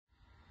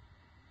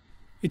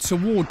It's a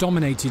war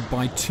dominated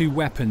by two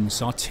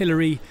weapons,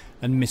 artillery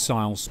and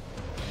missiles.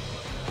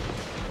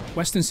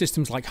 Western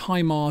systems like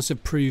HIMARS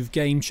have proved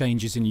game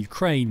changers in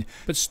Ukraine,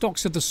 but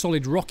stocks of the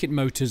solid rocket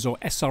motors or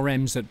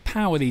SRMs that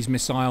power these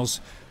missiles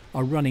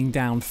are running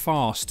down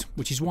fast,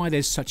 which is why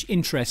there's such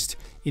interest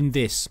in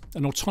this,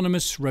 an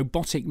autonomous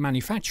robotic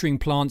manufacturing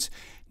plant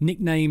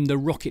nicknamed the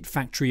Rocket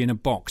Factory in a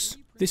Box.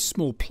 This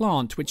small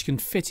plant, which can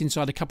fit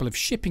inside a couple of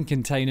shipping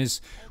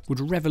containers, would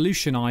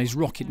revolutionise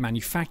rocket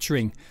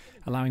manufacturing,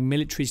 allowing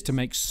militaries to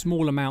make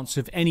small amounts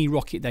of any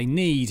rocket they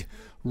need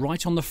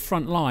right on the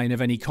front line of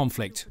any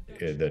conflict.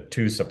 The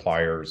two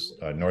suppliers,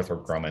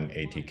 Northrop Grumman,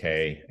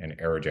 ATK, and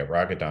Aerojet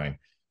Rocketdyne,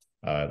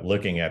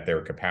 looking at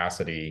their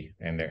capacity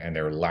and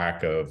their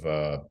lack of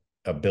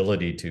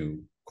ability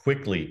to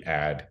quickly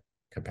add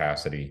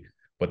capacity,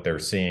 what they're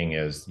seeing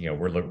is,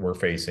 we're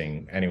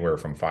facing anywhere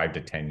from 5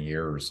 to 10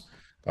 years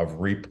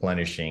of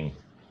replenishing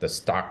the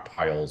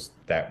stockpiles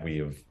that we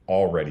have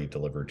already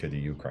delivered to the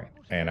Ukraine.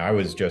 And I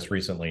was just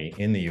recently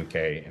in the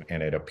UK,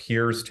 and it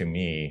appears to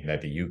me that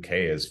the UK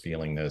is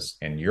feeling this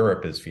and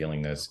Europe is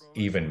feeling this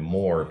even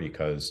more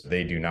because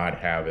they do not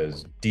have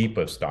as deep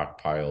of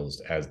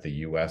stockpiles as the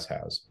US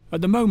has.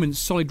 At the moment,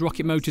 solid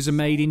rocket motors are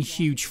made in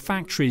huge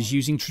factories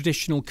using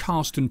traditional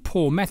cast and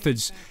pour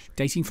methods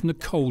dating from the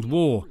Cold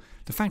War.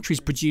 The factories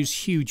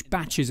produce huge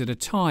batches at a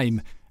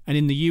time, and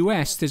in the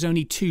US there's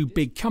only two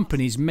big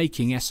companies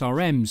making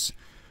SRMs.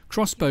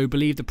 Crossbow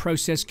believe the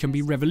process can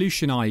be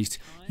revolutionised.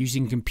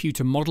 Using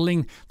computer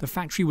modelling, the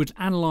factory would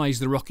analyse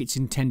the rocket's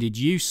intended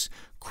use,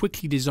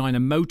 quickly design a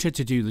motor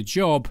to do the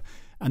job,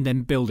 and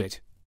then build it.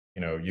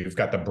 You've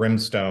got the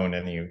brimstone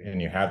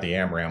and you have the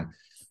AMRAAM.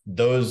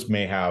 Those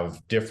may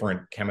have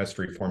different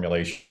chemistry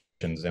formulations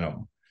in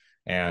them.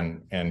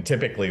 And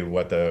typically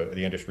what the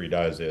industry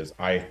does is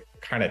I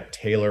kind of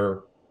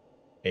tailor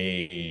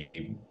a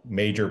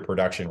major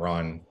production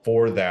run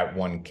for that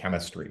one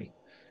chemistry.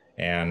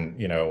 And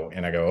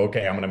I go,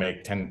 okay, I'm going to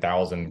make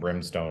 10,000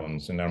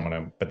 brimstones, and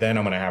then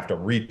I'm going to have to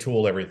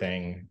retool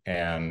everything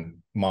and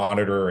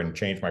monitor and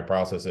change my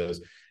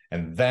processes.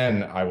 And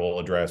then I will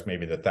address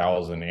maybe the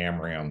 1,000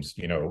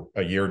 AMRAAMs,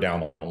 a year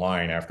down the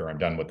line after I'm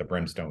done with the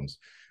brimstones.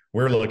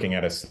 We're looking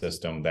at a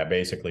system that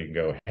basically can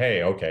go,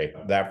 hey, okay,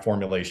 that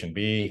formulation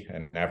B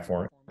and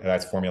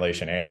that's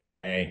formulation A.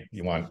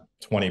 You want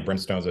 20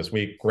 brimstones this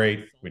week?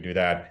 Great. We do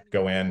that.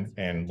 Go in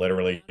and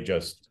literally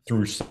just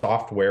through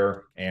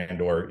software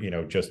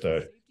or just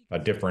a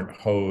different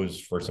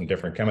hose for some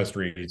different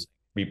chemistries,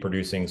 be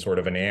producing sort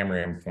of an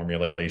AMRAAM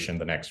formulation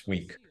the next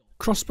week.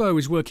 Crossbow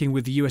is working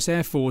with the US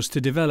Air Force to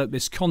develop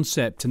this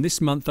concept, and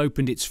this month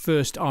opened its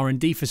first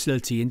R&D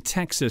facility in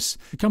Texas.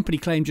 The company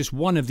claimed just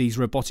one of these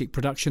robotic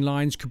production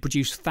lines could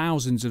produce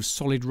thousands of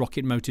solid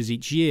rocket motors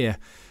each year,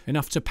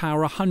 enough to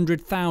power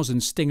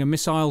 100,000 Stinger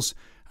missiles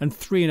and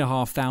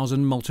 3,500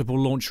 multiple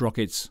launch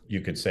rockets.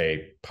 You could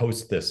say,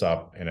 post this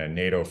up in a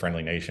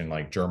NATO-friendly nation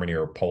like Germany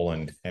or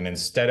Poland, and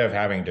instead of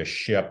having to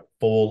ship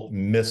full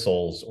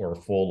missiles or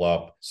full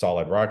up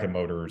solid rocket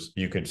motors,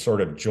 you could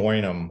sort of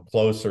join them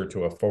closer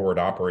to a forward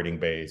operating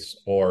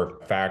base or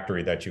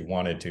factory that you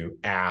wanted to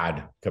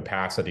add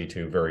capacity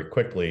to very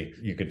quickly.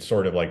 You could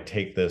sort of like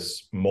take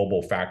this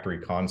mobile factory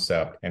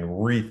concept and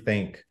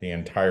rethink the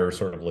entire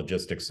sort of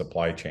logistics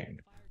supply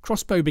chain.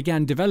 Crossbow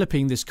began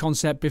developing this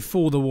concept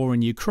before the war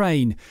in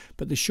Ukraine,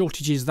 but the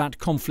shortages that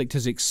conflict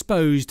has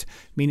exposed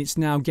mean it's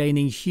now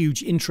gaining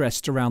huge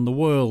interest around the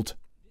world.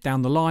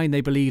 Down the line,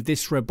 they believe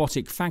this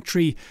robotic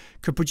factory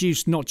could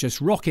produce not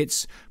just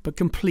rockets, but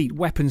complete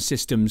weapon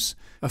systems,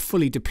 a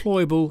fully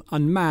deployable,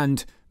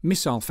 unmanned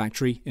missile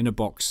factory in a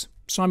box.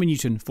 Simon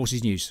Newton,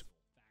 Forces News.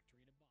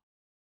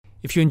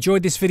 If you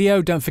enjoyed this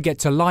video, don't forget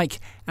to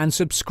like and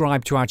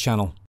subscribe to our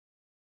channel.